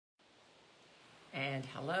And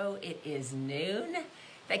hello, it is noon.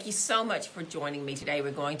 Thank you so much for joining me today.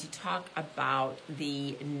 We're going to talk about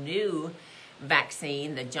the new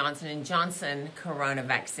vaccine, the Johnson & Johnson corona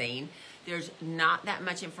vaccine. There's not that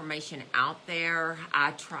much information out there.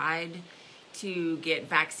 I tried to get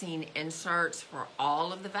vaccine inserts for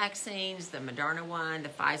all of the vaccines, the Moderna one, the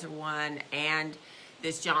Pfizer one, and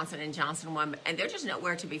this Johnson & Johnson one, and they're just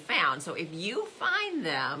nowhere to be found. So if you find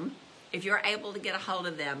them, if you're able to get a hold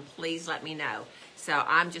of them, please let me know. So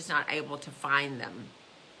I'm just not able to find them.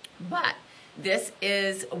 But this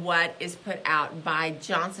is what is put out by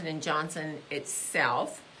Johnson & Johnson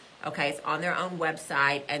itself. Okay, it's on their own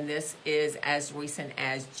website, and this is as recent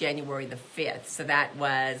as January the 5th. So that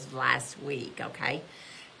was last week, okay?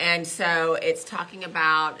 And so it's talking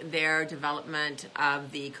about their development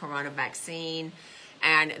of the corona vaccine.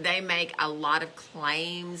 And they make a lot of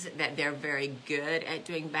claims that they're very good at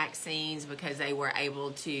doing vaccines because they were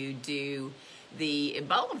able to do the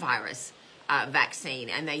Ebola virus vaccine.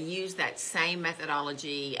 And they use that same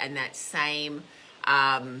methodology and that same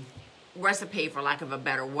recipe, for lack of a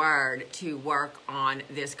better word, to work on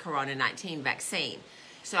this Corona-19 vaccine.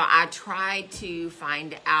 So I tried to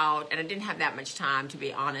find out, and I didn't have that much time, to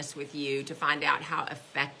be honest with you, to find out how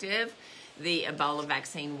effective the Ebola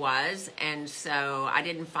vaccine was, and so I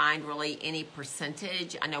didn't find really any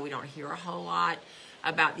percentage. I know we don't hear a whole lot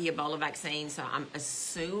about the Ebola vaccine, so I'm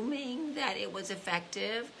assuming that it was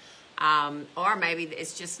effective, or maybe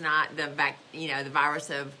it's just not the virus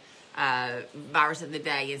of the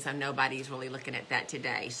day, and so nobody's really looking at that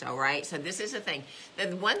today. So right, so this is the thing.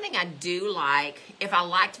 The one thing I do like, if I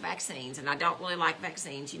liked vaccines, and I don't really like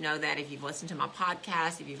vaccines, you know that if you've listened to my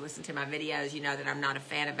podcast, if you've listened to my videos, you know that I'm not a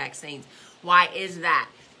fan of vaccines. Why is that?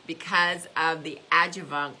 Because of the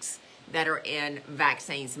adjuvants that are in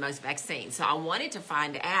vaccines, most vaccines. So I wanted to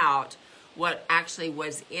find out what actually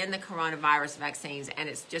was in the coronavirus vaccines, and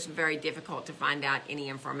it's just very difficult to find out any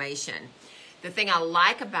information. The thing I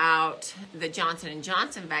like about the Johnson &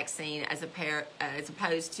 Johnson vaccine as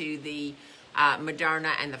opposed to the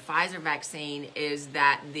Moderna and the Pfizer vaccine is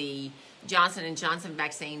that the Johnson & Johnson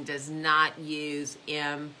vaccine does not use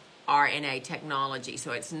mRNA technology,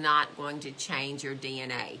 so it's not going to change your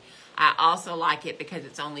DNA. I also like it because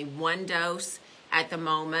it's only one dose at the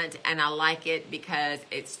moment, and I like it because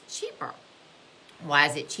it's cheaper. Why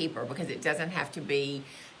is it cheaper? Because it doesn't have to be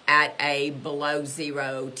at a below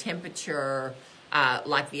zero temperature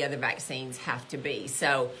like the other vaccines have to be.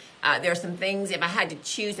 So there are some things, if I had to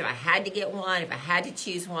choose, if I had to get one, if I had to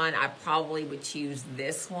choose one, I probably would choose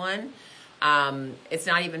this one. It's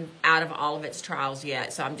not even out of all of its trials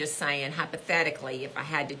yet, so I'm just saying, hypothetically, if I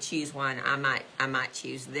had to choose one, I might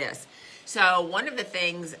choose this. So one of the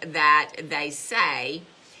things that they say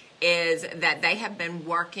is that they have been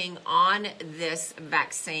working on this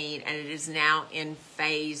vaccine, and it is now in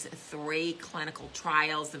phase 3 clinical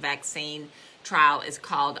trials. The vaccine trial is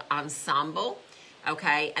called Ensemble,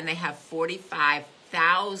 okay, and they have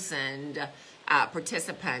 45,000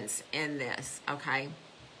 participants in this, okay.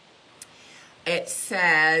 It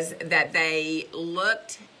says that they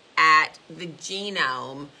looked at the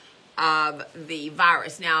genome of the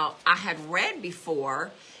virus. Now, I had read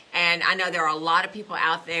before, and I know there are a lot of people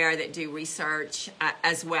out there that do research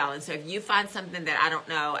as well. And so if you find something that I don't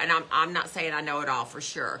know, and I'm not saying I know it all for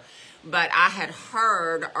sure, but I had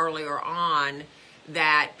heard earlier on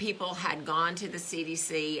that people had gone to the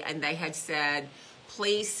CDC and they had said,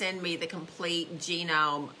 please send me the complete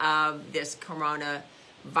genome of this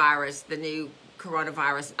coronavirus, the new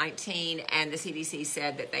coronavirus 19, and the CDC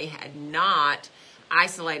said that they had not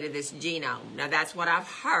isolated this genome. Now, that's what I've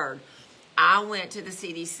heard. I went to the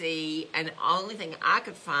CDC, and the only thing I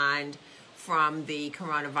could find from the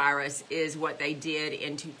coronavirus is what they did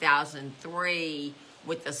in 2003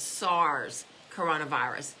 with the SARS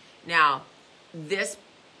coronavirus. Now, this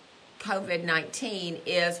COVID-19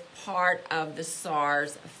 is part of the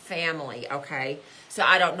SARS family, okay? So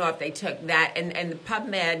I don't know if they took that, and the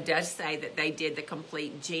PubMed does say that they did the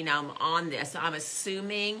complete genome on this. So I'm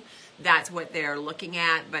assuming that's what they're looking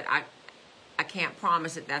at, but I can't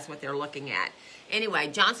promise that that's what they're looking at.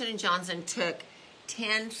 Anyway, Johnson & Johnson took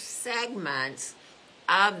 10 segments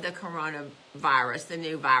of the coronavirus, the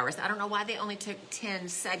new virus. I don't know why they only took 10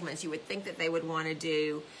 segments. You would think that they would want to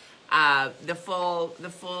do the full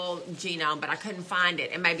genome, but I couldn't find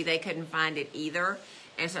it, and maybe they couldn't find it either.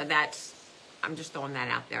 And so I'm just throwing that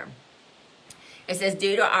out there. It says,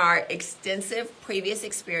 due to our extensive previous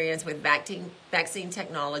experience with vaccine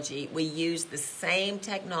technology, we used the same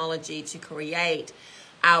technology to create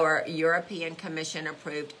our European Commission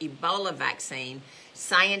approved Ebola vaccine.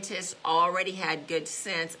 Scientists already had good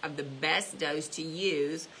sense of the best dose to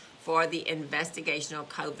use for the investigational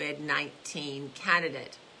COVID-19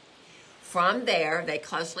 candidate. From there, they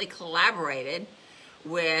closely collaborated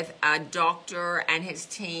with a doctor and his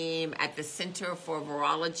team at the Center for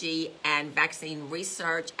Virology and Vaccine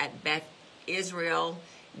Research at Beth Israel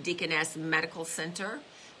Deaconess Medical Center,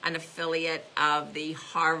 an affiliate of the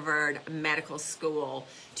Harvard Medical School,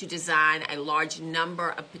 to design a large number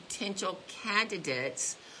of potential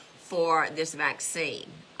candidates for this vaccine,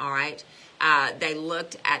 all right? They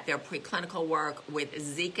looked at their preclinical work with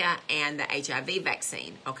Zika and the HIV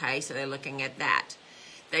vaccine, okay? So they're looking at that.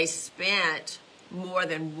 They spent more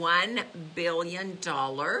than $1 billion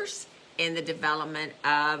in the development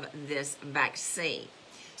of this vaccine.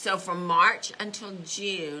 So from March until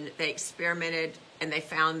June, they experimented and they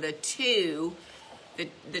found the two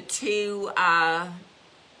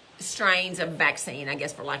strains of vaccine, I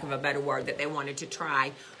guess for lack of a better word, that they wanted to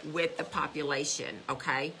try with the population,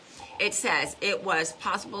 okay? It says it was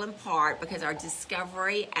possible in part because our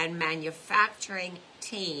discovery and manufacturing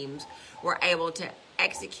teams were able to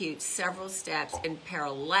execute several steps in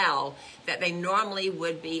parallel that they normally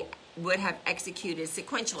would have executed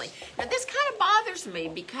sequentially. Now this kind of bothers me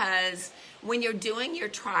because when you're doing your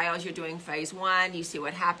trials, you're doing phase 1, you see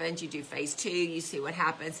what happens, you do phase 2, you see what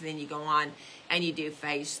happens, and then you go on and you do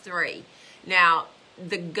phase 3. Now,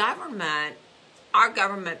 the government, our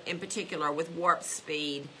government in particular with Warp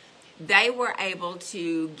Speed, they were able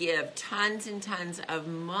to give tons and tons of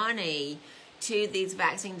money to these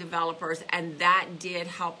vaccine developers, and that did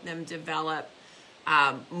help them develop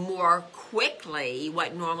more quickly.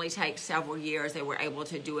 What normally takes several years, they were able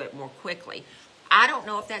to do it more quickly. I don't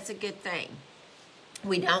know if that's a good thing.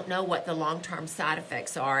 We don't know what the long-term side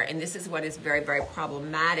effects are, and this is what is very, very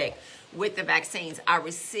problematic with the vaccines. I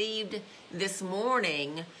received this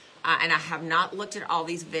morning, and I have not looked at all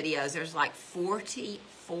these videos. There's like 40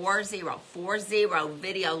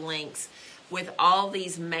 video links with all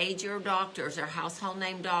these major doctors or household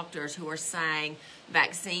name doctors who are saying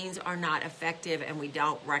vaccines are not effective and we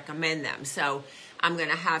don't recommend them. So I'm going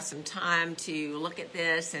to have some time to look at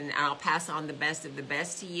this, and I'll pass on the best of the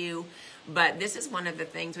best to you. But this is one of the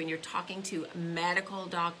things when you're talking to medical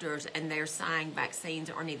doctors and they're saying vaccines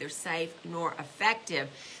are neither safe nor effective,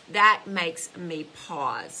 that makes me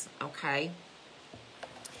pause, okay?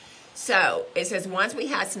 So it says once we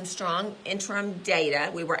had some strong interim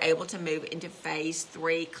data, we were able to move into phase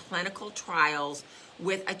 3 clinical trials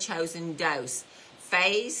with a chosen dose.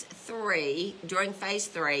 During phase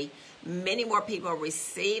 3, many more people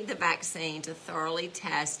received the vaccine to thoroughly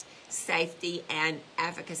test safety and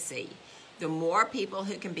efficacy. The more people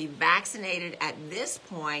who can be vaccinated at this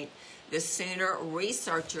point, the sooner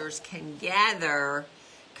researchers can gather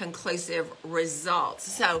conclusive results.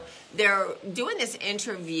 So they're doing this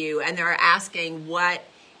interview and they're asking what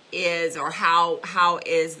is or how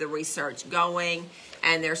is the research going,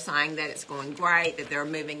 and they're saying that it's going great, that they're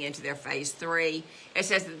moving into their phase 3. It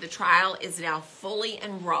says that the trial is now fully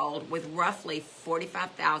enrolled with roughly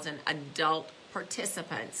 45,000 adult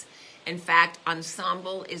participants. In fact,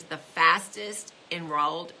 Ensemble is the fastest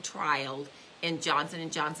enrolled trial in Johnson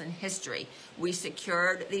 & Johnson history. We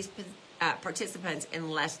secured these participants in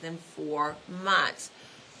less than 4 months.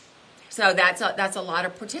 So that's a lot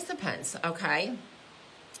of participants, okay?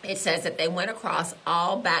 It says that they went across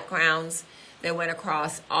all backgrounds, they went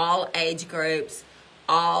across all age groups,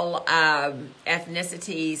 all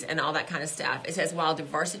ethnicities, and all that kind of stuff. It says while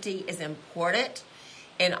diversity is important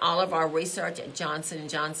in all of our research at Johnson &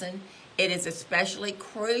 Johnson, it is especially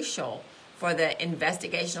crucial for the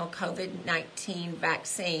investigational COVID-19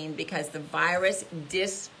 vaccine because the virus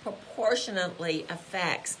disproportionately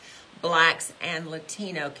affects Blacks and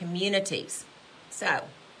Latino communities. So,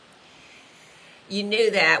 you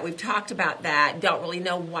knew that. We've talked about that. Don't really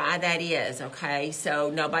know why that is, okay? So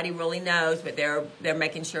nobody really knows, but they're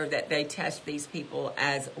making sure that they test these people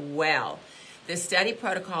as well. The study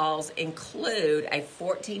protocols include a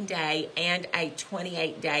 14-day and a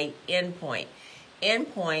 28-day endpoint.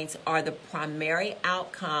 Endpoints are the primary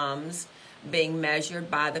outcomes being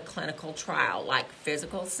measured by the clinical trial, like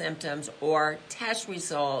physical symptoms or test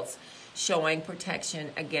results showing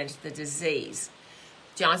protection against the disease.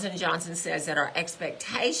 Johnson & Johnson says that our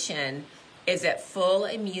expectation is that full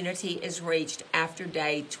immunity is reached after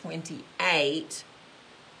day 28,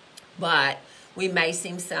 but we may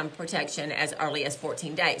see some protection as early as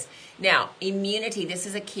 14 days. Now, immunity, this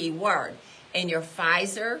is a key word. In your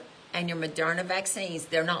Pfizer and your Moderna vaccines,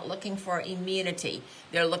 they're not looking for immunity.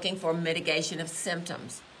 They're looking for mitigation of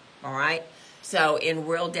symptoms, all right? So in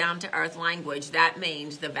real down-to-earth language, that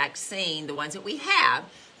means the vaccine, the ones that we have,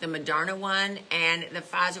 the Moderna one and the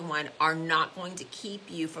Pfizer one, are not going to keep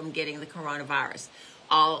you from getting the coronavirus.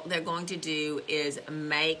 all they're going to do is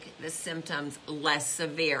make the symptoms less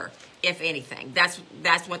severe, if anything.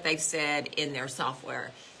 That's what they've said in their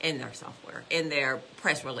software, in their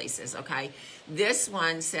press releases, okay? This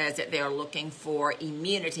one says that they're looking for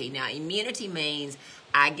immunity. Now, immunity means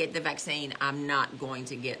I get the vaccine, I'm not going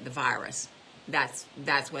to get the virus. That's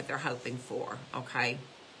what they're hoping for, okay?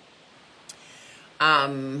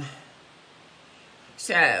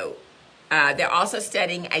 They're also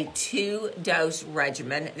studying a 2-dose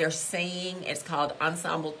regimen. They're seeing, it's called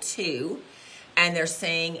Ensemble 2, and they're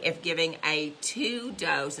seeing if giving a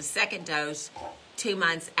 2-dose, a second dose, 2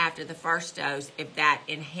 months after the first dose, if that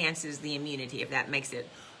enhances the immunity, if that makes it,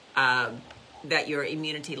 that your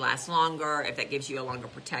immunity lasts longer, if that gives you a longer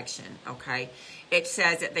protection, okay? It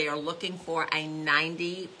says that they are looking for a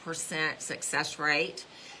 90% success rate,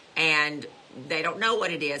 and they don't know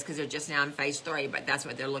what it is because they're just now in phase 3, but that's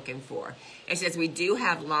what they're looking for. It says we do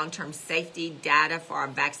have long-term safety data for our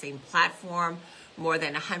vaccine platform. More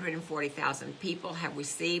than 140,000 people have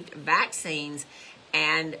received vaccines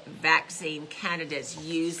and vaccine candidates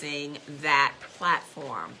using that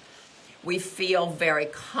platform. We feel very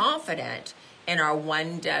confident in our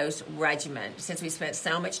 1-dose regimen since we spent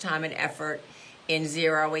so much time and effort in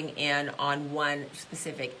zeroing in on one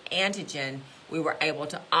specific antigen. We were able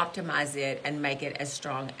to optimize it and make it as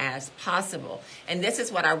strong as possible. And this is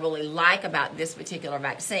what I really like about this particular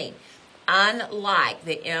vaccine. Unlike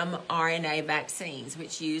the mRNA vaccines,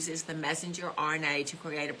 which uses the messenger RNA to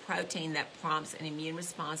create a protein that prompts an immune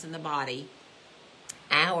response in the body,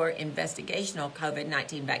 our investigational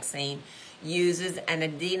COVID-19 vaccine uses an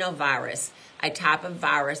adenovirus, a type of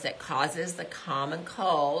virus that causes the common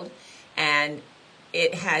cold, and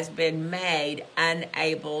it has been made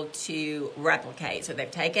unable to replicate. So they've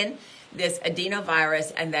taken this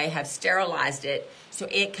adenovirus and they have sterilized it so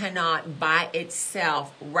it cannot by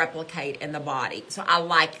itself replicate in the body. So I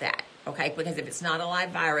like that, okay? Because if it's not a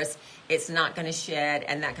live virus, it's not going to shed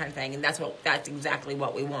and that kind of thing. And that's exactly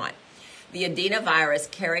what we want. The adenovirus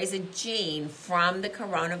carries a gene from the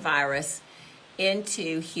coronavirus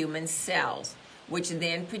into human cells, which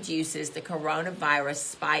then produces the coronavirus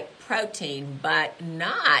spike protein, but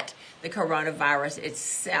not the coronavirus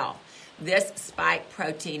itself. This spike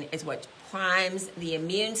protein is what primes the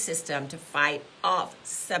immune system to fight off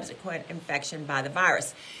subsequent infection by the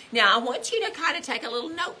virus. Now, I want you to kind of take a little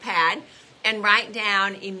notepad and write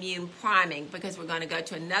down immune priming, because we're going to go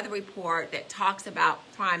to another report that talks about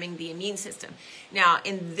priming the immune system. Now,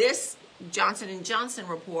 in this Johnson & Johnson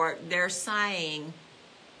report, they're saying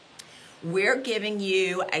we're giving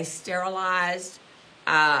you a sterilized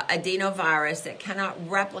adenovirus that cannot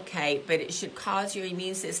replicate, but it should cause your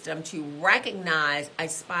immune system to recognize a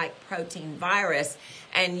spike protein virus,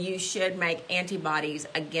 and you should make antibodies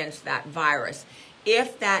against that virus.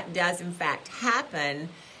 If that does in fact happen,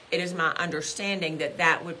 it is my understanding that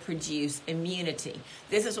that would produce immunity.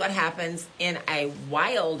 This is what happens in a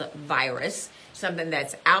wild virus, something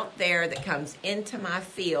that's out there that comes into my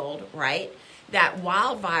field, right? That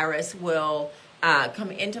wild virus will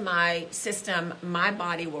come into my system. My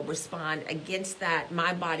body will respond against that.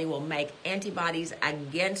 My body will make antibodies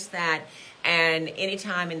against that. And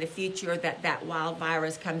anytime in the future that wild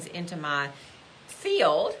virus comes into my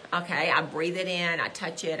field, okay, I breathe it in, I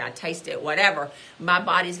touch it, I taste it, whatever, my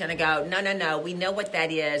body's going to go, no, we know what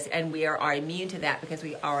that is, and we are immune to that because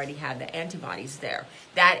we already have the antibodies there.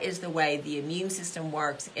 That is the way the immune system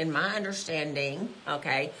works, in my understanding,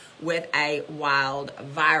 okay, with a wild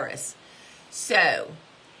virus. So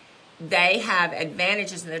they have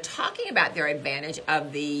advantages, and they're talking about their advantage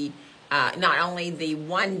of the not only the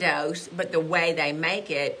 1 dose, but the way they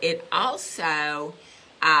make it. It also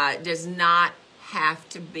does not have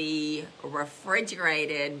to be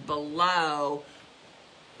refrigerated below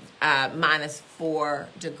 -4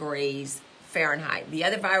 degrees Fahrenheit. The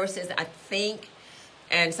other viruses, I think,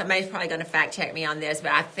 and somebody's probably going to fact check me on this,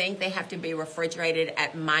 but I think they have to be refrigerated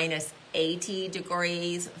at -80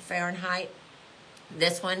 degrees Fahrenheit.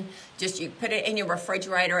 This one, just you put it in your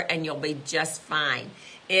refrigerator and you'll be just fine.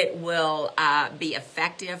 It will be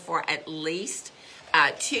effective for at least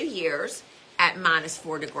 2 years at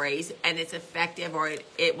 -4 degrees, and it's effective, or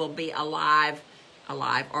it will be alive,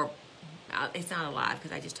 or it's not alive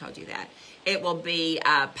because I just told you that. It will be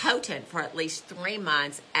potent for at least 3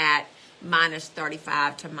 months at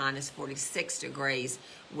 -35 to -46 degrees,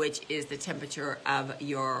 which is the temperature of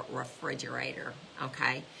your refrigerator,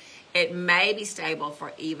 okay? It may be stable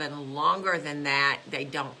for even longer than that. They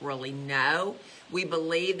don't really know. We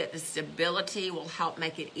believe that the stability will help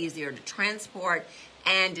make it easier to transport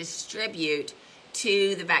and distribute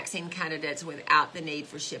to the vaccine candidates without the need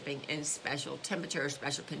for shipping in special temperatures,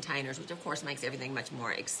 special containers, which of course makes everything much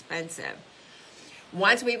more expensive.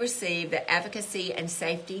 Once we receive the efficacy and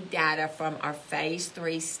safety data from our phase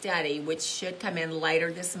 3 study, which should come in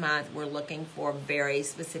later this month, we're looking for very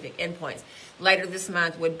specific endpoints. Later this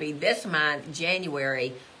month would be this month,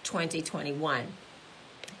 January 2021.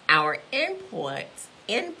 Our endpoint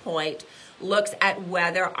looks at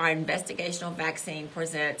whether our investigational vaccine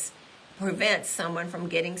prevents someone from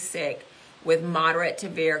getting sick with moderate to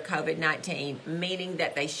severe COVID-19, meaning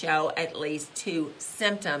that they show at least 2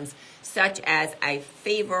 symptoms, such as a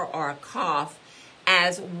fever or a cough,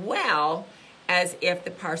 as well as if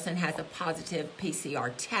the person has a positive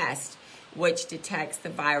PCR test, which detects the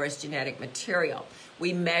virus genetic material.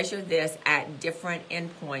 We measure this at different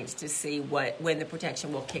endpoints to see when the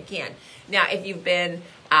protection will kick in. Now, if you've been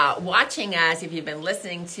watching us, if you've been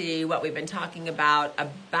listening to what we've been talking about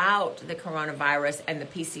the coronavirus and the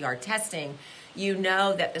PCR testing, you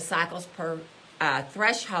know that the cycles per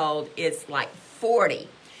threshold is like 40.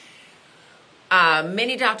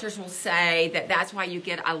 Many doctors will say that that's why you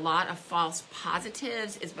get a lot of false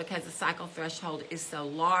positives, is because the cycle threshold is so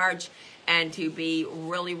large. And to be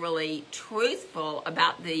really, really truthful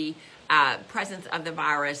about the presence of the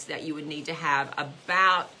virus, that you would need to have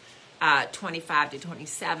about 25 to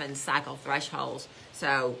 27 cycle thresholds.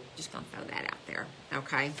 So just going to throw that out there,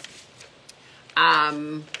 okay?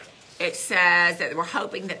 It says that we're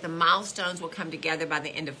hoping that the milestones will come together by the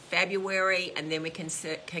end of February, and then we can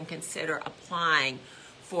consider applying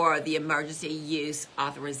for the emergency use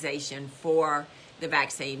authorization for the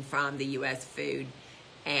vaccine from the U.S. Food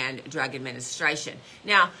and Drug Administration.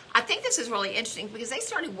 Now, I think this is really interesting because they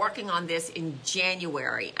started working on this in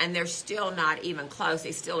January, and they're still not even close.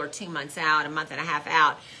 They still are 2 months out, a month and a half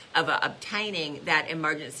out of obtaining that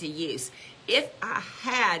emergency use. If I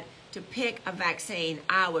had to pick a vaccine,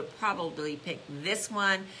 I would probably pick this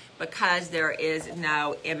one because there is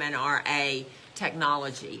no mRNA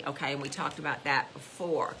technology, okay? And we talked about that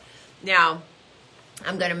before. Now,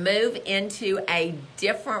 I'm going to move into a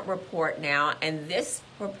different report now, and this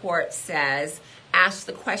report asks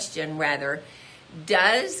the question rather,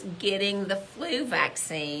 does getting the flu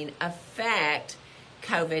vaccine affect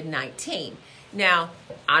COVID-19? Now,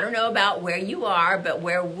 I don't know about where you are, but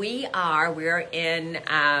where we are, we're in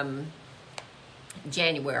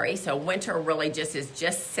January, so winter really is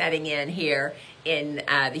just setting in here in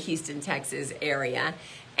the Houston, Texas area,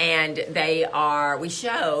 and we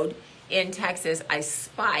showed in Texas a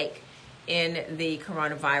spike in the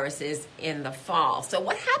coronaviruses in the fall. So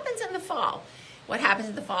what happens in the fall? What happens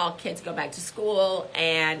in the fall? Kids go back to school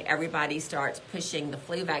and everybody starts pushing the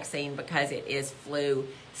flu vaccine because it is flu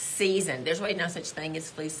season. There's really no such thing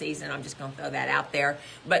as flu season. I'm just going to throw that out there.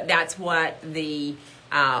 But that's what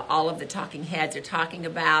all of the talking heads are talking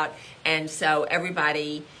about. And so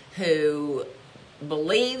everybody who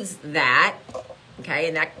believes that, okay,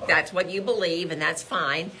 and that's what you believe, and that's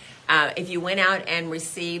fine. If you went out and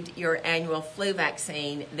received your annual flu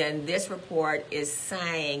vaccine, then this report is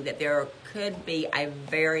saying that there could be a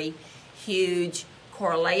very huge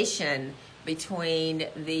correlation between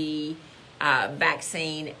the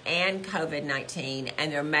vaccine and COVID-19, and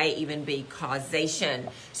there may even be causation.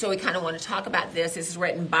 So we kind of want to talk about this. This is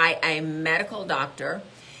written by a medical doctor,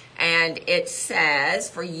 and it says,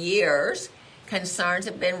 for years, concerns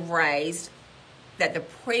have been raised that the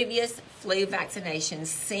previous flu vaccination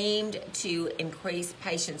seemed to increase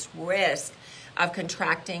patients' risk of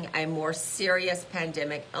contracting a more serious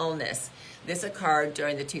pandemic illness. This occurred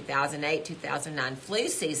during the 2008-2009 flu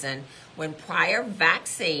season, when prior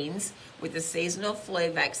vaccines with the seasonal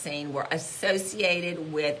flu vaccine were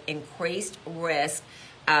associated with increased risk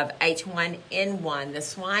of H1N1, the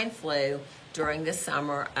swine flu, during the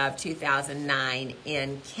summer of 2009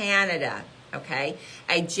 in Canada. Okay,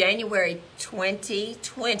 a January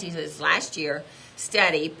 2020, so this last year,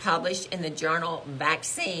 study published in the journal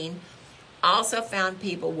Vaccine also found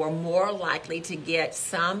people were more likely to get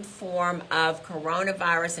some form of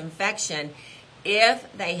coronavirus infection if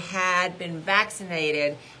they had been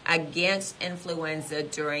vaccinated against influenza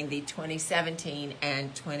during the 2017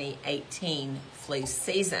 and 2018 flu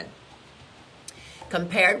season.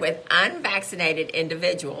 Compared with unvaccinated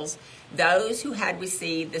individuals, those who had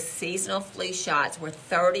received the seasonal flu shots were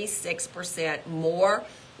 36% more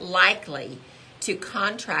likely to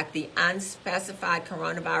contract the unspecified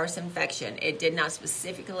coronavirus infection. It did not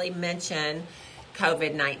specifically mention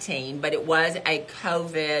COVID-19, but it was a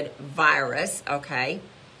COVID virus, okay?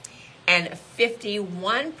 And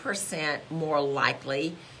 51% more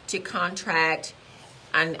likely to contract,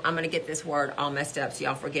 and I'm going to get this word all messed up, so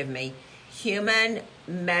y'all forgive me, human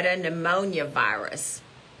metapneumonia virus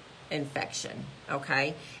infection,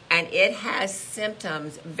 okay? And it has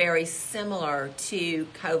symptoms very similar to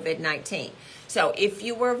COVID-19. So if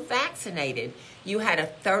you were vaccinated, you had a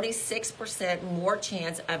 36% more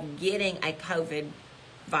chance of getting a COVID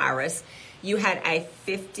virus. You had a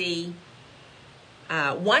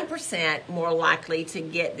 1% more likely to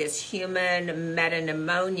get this human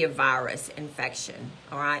metapneumonia virus infection.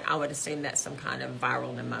 All right, I would assume that's some kind of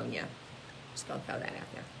viral pneumonia. Just gonna throw that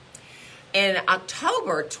out there. In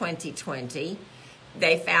October 2020,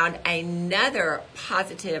 they found another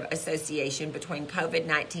positive association between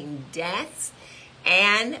COVID-19 deaths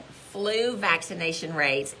and flu vaccination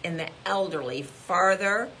rates in the elderly,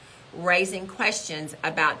 further raising questions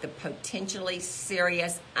about the potentially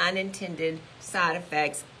serious unintended side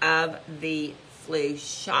effects of the flu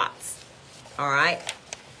shots. All right.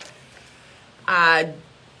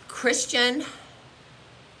 Christian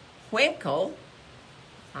Winkel,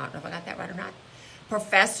 I don't know if I got that right or not,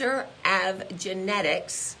 professor of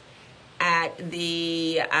genetics at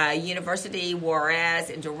the University Juarez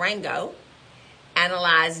in Durango,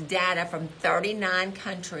 analyzed data from 39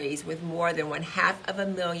 countries with more than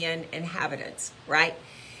 500,000 inhabitants, right?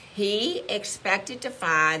 He expected to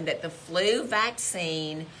find that the flu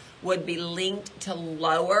vaccine would be linked to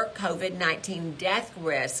lower COVID-19 death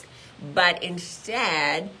risk, but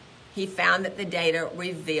instead, he found that the data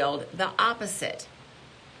revealed the opposite.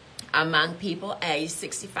 Among people aged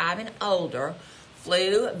 65 and older,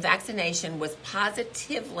 flu vaccination was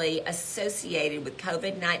positively associated with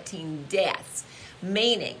COVID-19 deaths,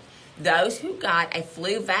 meaning those who got a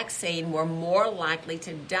flu vaccine were more likely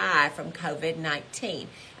to die from COVID-19.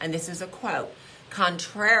 And this is a quote,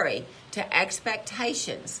 "Contrary to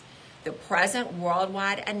expectations, the present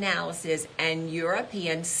worldwide analysis and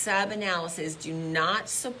European sub-analysis do not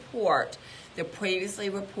support the previously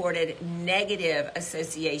reported negative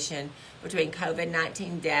association between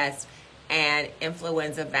COVID-19 deaths and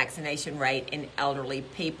influenza vaccination rate in elderly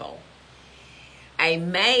people." A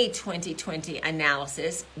May 2020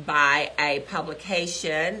 analysis by a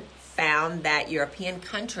publication found that European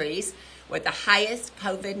countries with the highest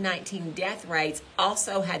COVID-19 death rates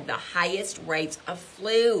also had the highest rates of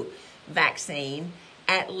flu vaccine,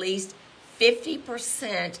 at least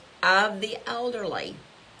 50% of the elderly,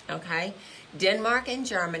 okay? Denmark and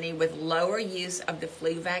Germany, with lower use of the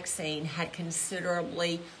flu vaccine, had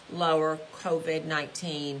considerably lower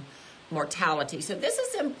COVID-19 mortality. So this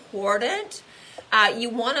is important. I'm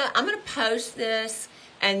going to post this,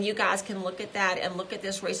 and you guys can look at that and look at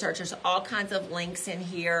this research. There's all kinds of links in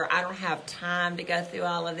here. I don't have time to go through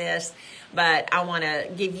all of this, but I want to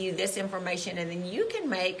give you this information, and then you can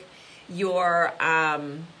make your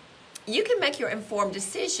informed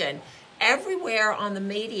decision. Everywhere on the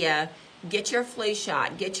media, get your flu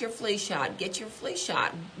shot, get your flu shot, get your flu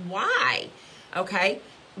shot. Why? Okay.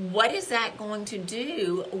 What is that going to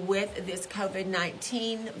do with this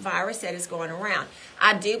COVID-19 virus that is going around?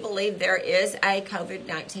 I do believe there is a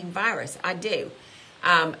COVID-19 virus. I do.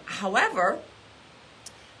 However,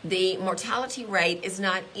 the mortality rate is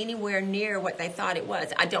not anywhere near what they thought it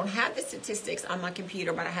was. I don't have the statistics on my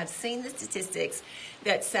computer, but I have seen the statistics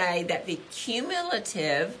that say that the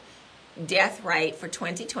cumulative death rate for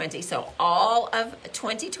 2020, so all of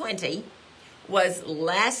 2020, was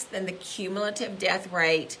less than the cumulative death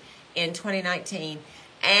rate in 2019,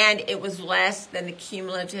 and it was less than the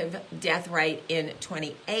cumulative death rate in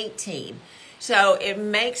 2018. So it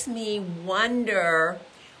makes me wonder,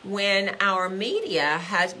 when our media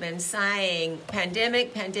has been saying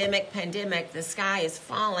pandemic, pandemic, pandemic, the sky is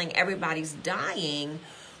falling, everybody's dying,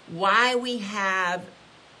 why we have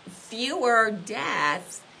fewer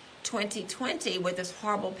deaths 2020 with this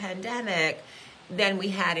horrible pandemic than we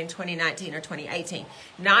had in 2019 or 2018.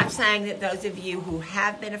 Not saying that those of you who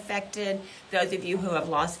have been affected, those of you who have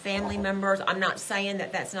lost family members, I'm not saying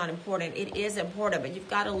that that's not important. It is important, but you've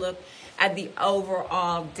got to look at the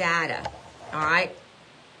overall data, all right?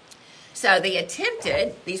 So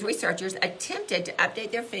these researchers attempted to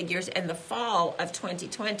update their figures in the fall of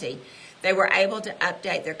 2020. They were able to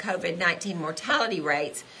update their COVID-19 mortality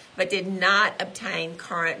rates, but did not obtain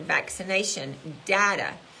current vaccination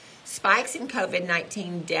data. Spikes in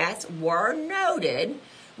COVID-19 deaths were noted,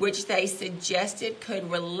 which they suggested could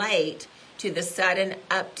relate to the sudden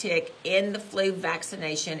uptick in the flu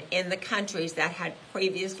vaccination in the countries that had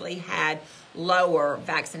previously had lower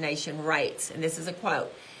vaccination rates. And this is a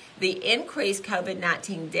quote. The increased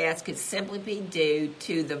COVID-19 deaths could simply be due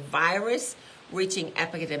to the virus reaching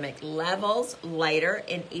epidemic levels later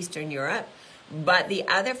in Eastern Europe, but the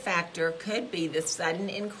other factor could be the sudden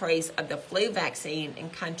increase of the flu vaccine in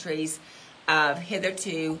countries of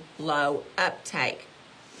hitherto low uptake?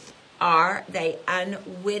 Are they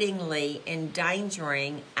unwittingly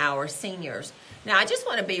endangering our seniors? Now, I just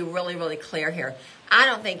want to be really, really clear here. I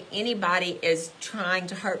don't think anybody is trying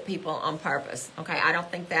to hurt people on purpose, okay? I don't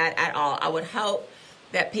think that at all. I would hope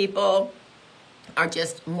that people are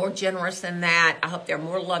just more generous than that. I hope they're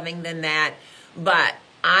more loving than that. But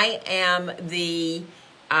I am the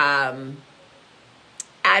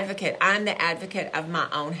advocate. I'm the advocate of my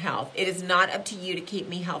own health. It is not up to you to keep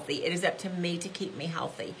me healthy. It is up to me to keep me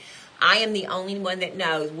healthy. I am the only one that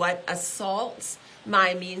knows what assaults my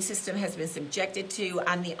immune system has been subjected to.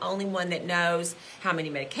 I'm the only one that knows how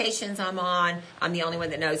many medications I'm on. I'm the only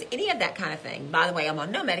one that knows any of that kind of thing. By the way, I'm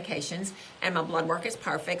on no medications, and my blood work is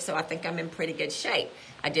perfect, so I think I'm in pretty good shape.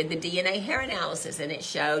 I did the DNA hair analysis, and it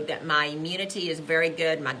showed that my immunity is very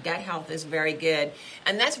good, my gut health is very good,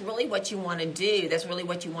 and that's really what you want to do. That's really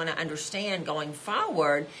what you want to understand going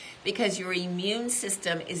forward, because your immune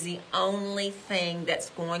system is the only thing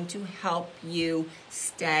that's going to help you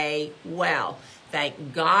stay well.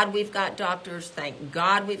 Thank God we've got doctors. Thank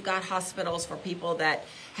God we've got hospitals for people that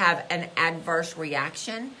have an adverse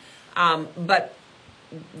reaction. But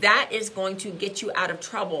that is going to get you out of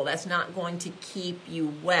trouble. That's not going to keep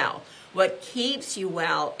you well. What keeps you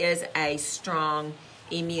well is a strong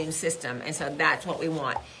immune system. And so that's what we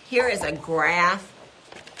want. Here is a graph.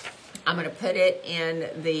 I'm going to put it in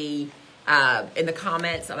the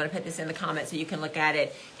comments. I'm going to put this in the comments so you can look at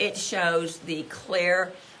it. It shows the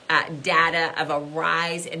clear data of a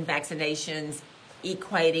rise in vaccinations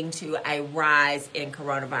equating to a rise in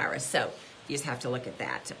coronavirus. So you just have to look at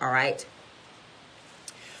that, all right?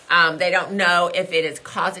 They don't know if it is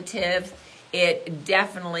causative. It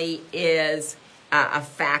definitely is a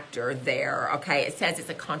factor there, okay? It says it's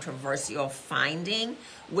a controversial finding,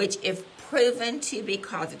 which if proven to be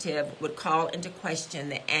causative would call into question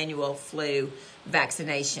the annual flu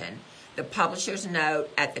vaccination. The publisher's note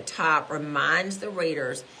at the top reminds the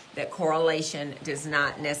readers that correlation does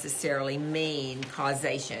not necessarily mean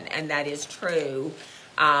causation, and that is true.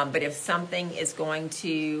 But if something is going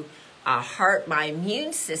to hurt my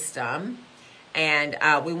immune system, and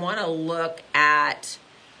we want to look at,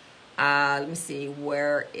 let me see,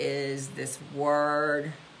 where is this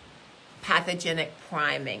word? Pathogenic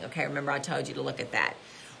priming. Okay, remember I told you to look at that.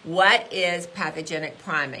 What is pathogenic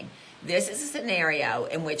priming? This is a scenario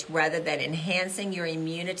in which rather than enhancing your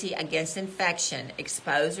immunity against infection,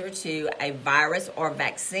 exposure to a virus or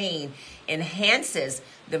vaccine enhances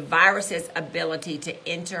the virus's ability to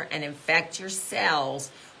enter and infect your cells,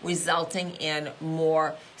 resulting in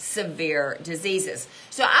more severe diseases.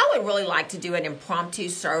 So I would really like to do an impromptu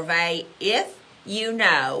survey. If you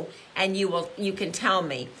know, and you can tell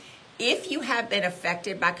me, if you have been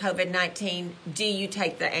affected by COVID-19, do you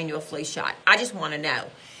take the annual flu shot? I just want to know.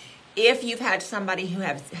 If you've had somebody who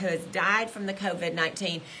has died from the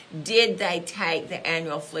COVID-19, did they take the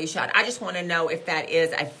annual flu shot? I just want to know if that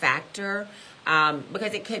is a factor,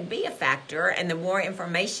 because it could be a factor, and the more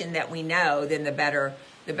information that we know, then the better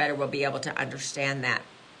we'll be able to understand that.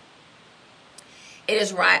 It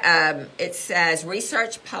is right. It says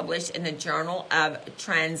research published in the Journal of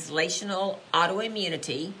Translational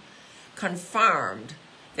Autoimmunity confirmed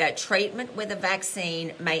that treatment with a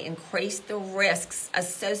vaccine may increase the risks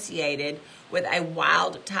associated with a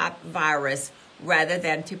wild-type virus rather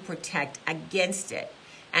than to protect against it,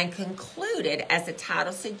 and concluded, as the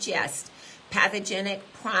title suggests, pathogenic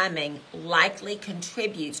priming likely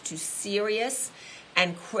contributes to serious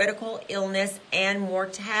and critical illness and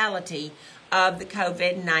mortality of the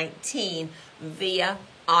COVID-19 via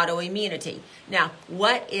autoimmunity. Now,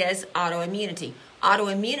 what is autoimmunity?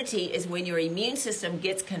 Autoimmunity is when your immune system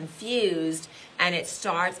gets confused and it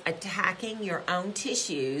starts attacking your own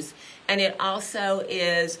tissues, and it also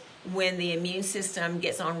is when the immune system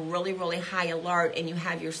gets on really, really high alert and you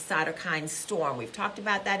have your cytokine storm. We've talked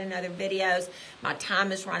about that in other videos. My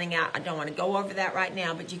time is running out. I don't want to go over that right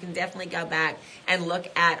now, but you can definitely go back and look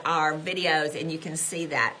at our videos and you can see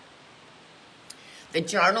that. The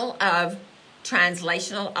Journal of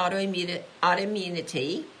Translational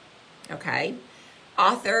Autoimmunity, okay,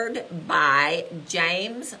 authored by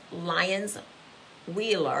James Lyons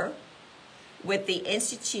Wheeler with the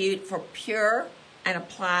Institute for Pure and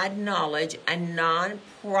Applied Knowledge, a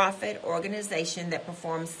non-profit organization that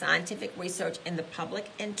performs scientific research in the public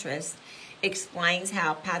interest, explains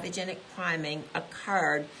how pathogenic priming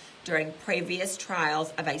occurred during previous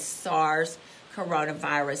trials of a SARS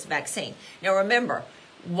coronavirus vaccine. Now remember,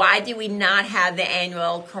 why do we not have the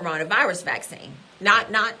annual coronavirus vaccine?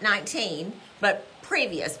 Not 19, but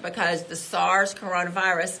previous, because the SARS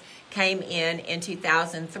coronavirus came in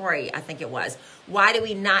 2003, I think it was. Why do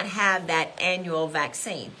we not have that annual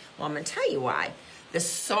vaccine? Well, I'm going to tell you why. The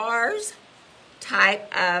SARS type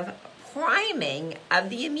of priming of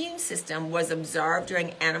the immune system was observed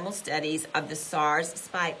during animal studies of the SARS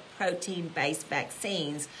spike protein-based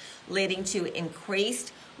vaccines, leading to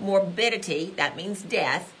increased morbidity, that means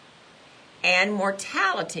death, and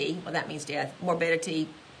mortality, well, that means death, morbidity,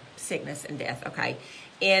 sickness, and death, okay,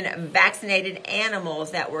 in vaccinated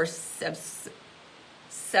animals that were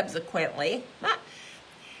subsequently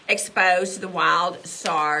exposed to the wild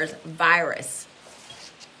SARS virus.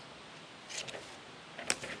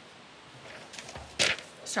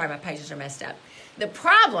 Sorry, my pages are messed up. The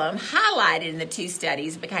problem highlighted in the two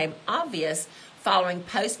studies became obvious following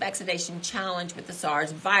post-vaccination challenge with the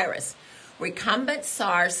SARS virus. Recumbent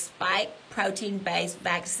SARS spike protein-based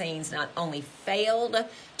vaccines not only failed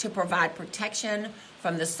to provide protection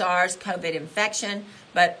from the SARS-CoV infection,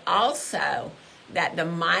 but also that the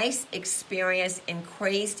mice experienced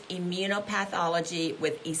increased immunopathology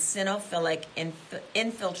with eosinophilic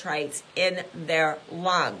infiltrates in their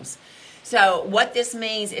lungs. So what this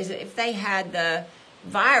means is if they had the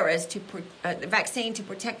virus, the vaccine to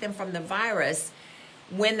protect them from the virus,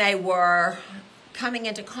 when they were coming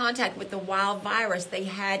into contact with the wild virus, they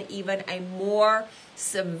had even a more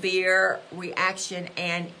severe reaction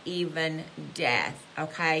and even death,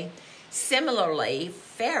 okay? Similarly,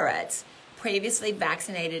 ferrets previously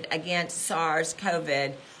vaccinated against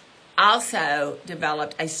SARS-CoV also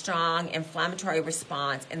developed a strong inflammatory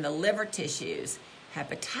response in the liver tissues,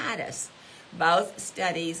 hepatitis. Both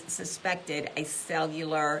studies suspected a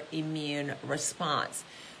cellular immune response.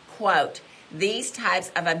 Quote, these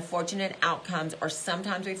types of unfortunate outcomes are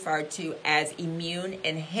sometimes referred to as immune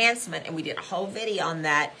enhancement, and we did a whole video on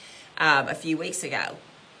that a few weeks ago.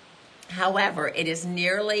 However, it is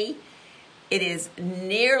nearly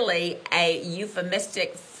a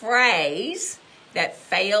euphemistic phrase that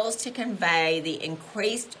fails to convey the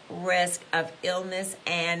increased risk of illness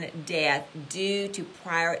and death due to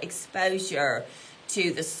prior exposure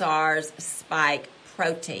to the SARS spike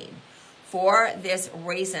protein. For this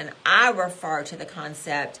reason, I refer to the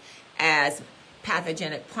concept as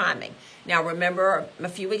pathogenic priming. Now, remember, a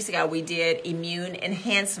few weeks ago, we did immune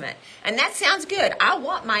enhancement. And that sounds good. I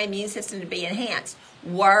want my immune system to be enhanced.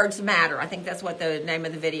 Words matter. I think that's what the name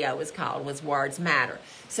of the video was called, was Words Matter.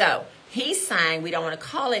 So, he's saying we don't want to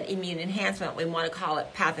call it immune enhancement. We want to call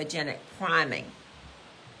it pathogenic priming.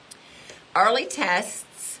 Early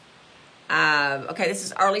tests. Okay, this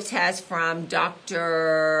is early tests from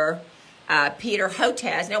Dr. Peter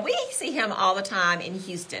Hotez. Now, we see him all the time in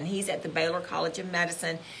Houston. He's at the Baylor College of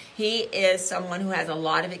Medicine. He is someone who has a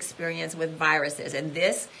lot of experience with viruses. And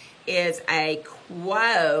this is a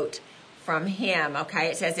quote from him, okay?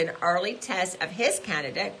 It says, in early tests of his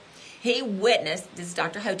candidate, he witnessed, this is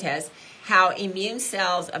Dr. Hotez, how immune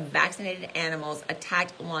cells of vaccinated animals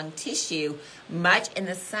attacked lung tissue much in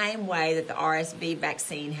the same way that the RSV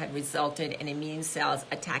vaccine had resulted in immune cells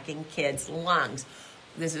attacking kids' lungs.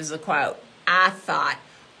 This is a quote. I thought,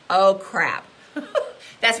 oh crap.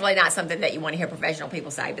 That's really not something that you want to hear professional people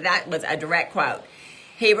say, but that was a direct quote.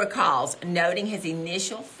 He recalls noting his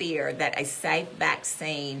initial fear that a safe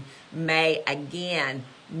vaccine may again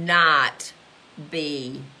not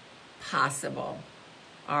be possible.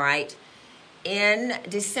 All right. In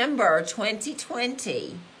December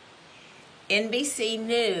 2020, NBC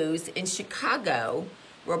News in Chicago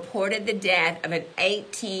reported the death of an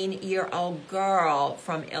 18-year-old girl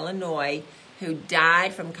from Illinois who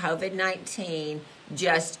died from COVID-19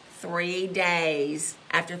 just 3 days,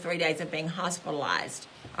 after 3 days of being hospitalized.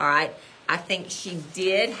 All right. I think she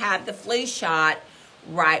did have the flu shot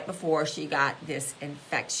right before she got this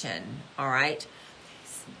infection. All right.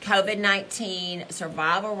 COVID-19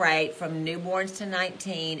 survival rate from newborns to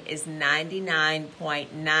 19 is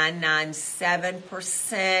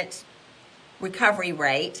 99.997% recovery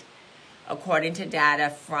rate, according to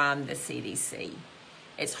data from the CDC.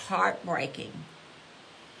 It's heartbreaking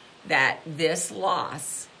that this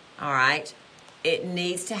loss, all right, it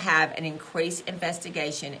needs to have an increased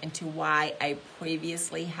investigation into why a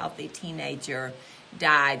previously healthy teenager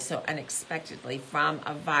died so unexpectedly from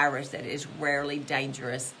a virus that is rarely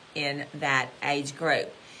dangerous in that age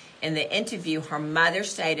group. In the interview, her mother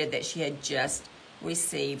stated that she had just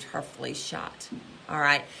received her flu shot. All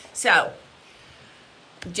right, so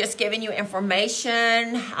just giving you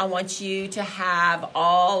information. I want you to have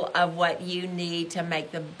all of what you need to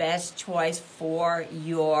make the best choice for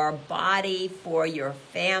your body, for your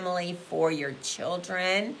family, for your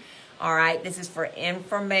children. All right, this is for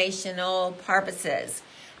informational purposes.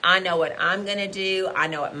 I know what I'm going to do. I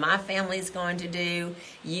know what my family's going to do.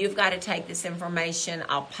 You've got to take this information.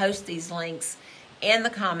 I'll post these links in the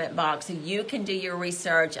comment box so you can do your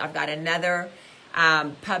research. I've got another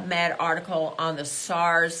PubMed article on the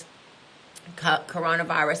SARS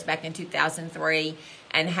coronavirus back in 2003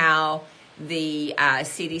 and how the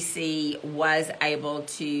CDC was able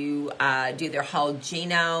to do their whole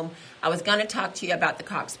genome. I was going to talk to you about the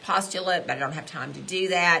Cox postulate, but I don't have time to do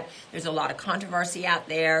that. There's a lot of controversy out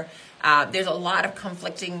there. There's a lot of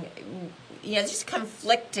conflicting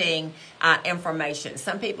information.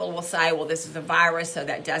 Some people will say, well, this is a virus, so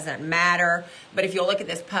that doesn't matter. But if you look at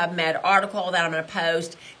this PubMed article that I'm going to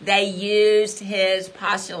post, they used his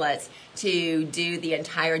postulates to do the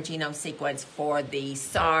entire genome sequence for the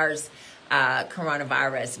SARS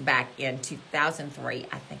coronavirus back in 2003,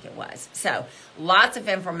 I think it was. So lots of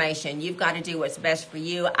information. You've got to do what's best for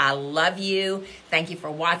you. I love you. Thank you for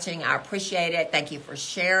watching. I appreciate it. Thank you for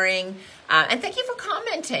sharing. And thank you for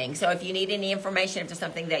commenting. So if you need any information, if there's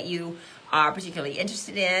something that you are particularly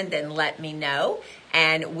interested in, then let me know.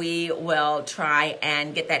 And we will try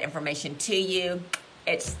and get that information to you.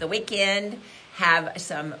 It's the weekend. Have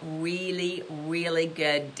some really, really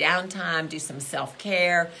good downtime. Do some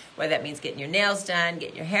self-care, whether that means getting your nails done,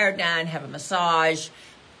 getting your hair done, have a massage,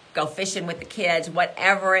 go fishing with the kids,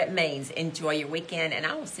 whatever it means. Enjoy your weekend, and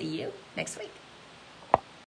I will see you next week.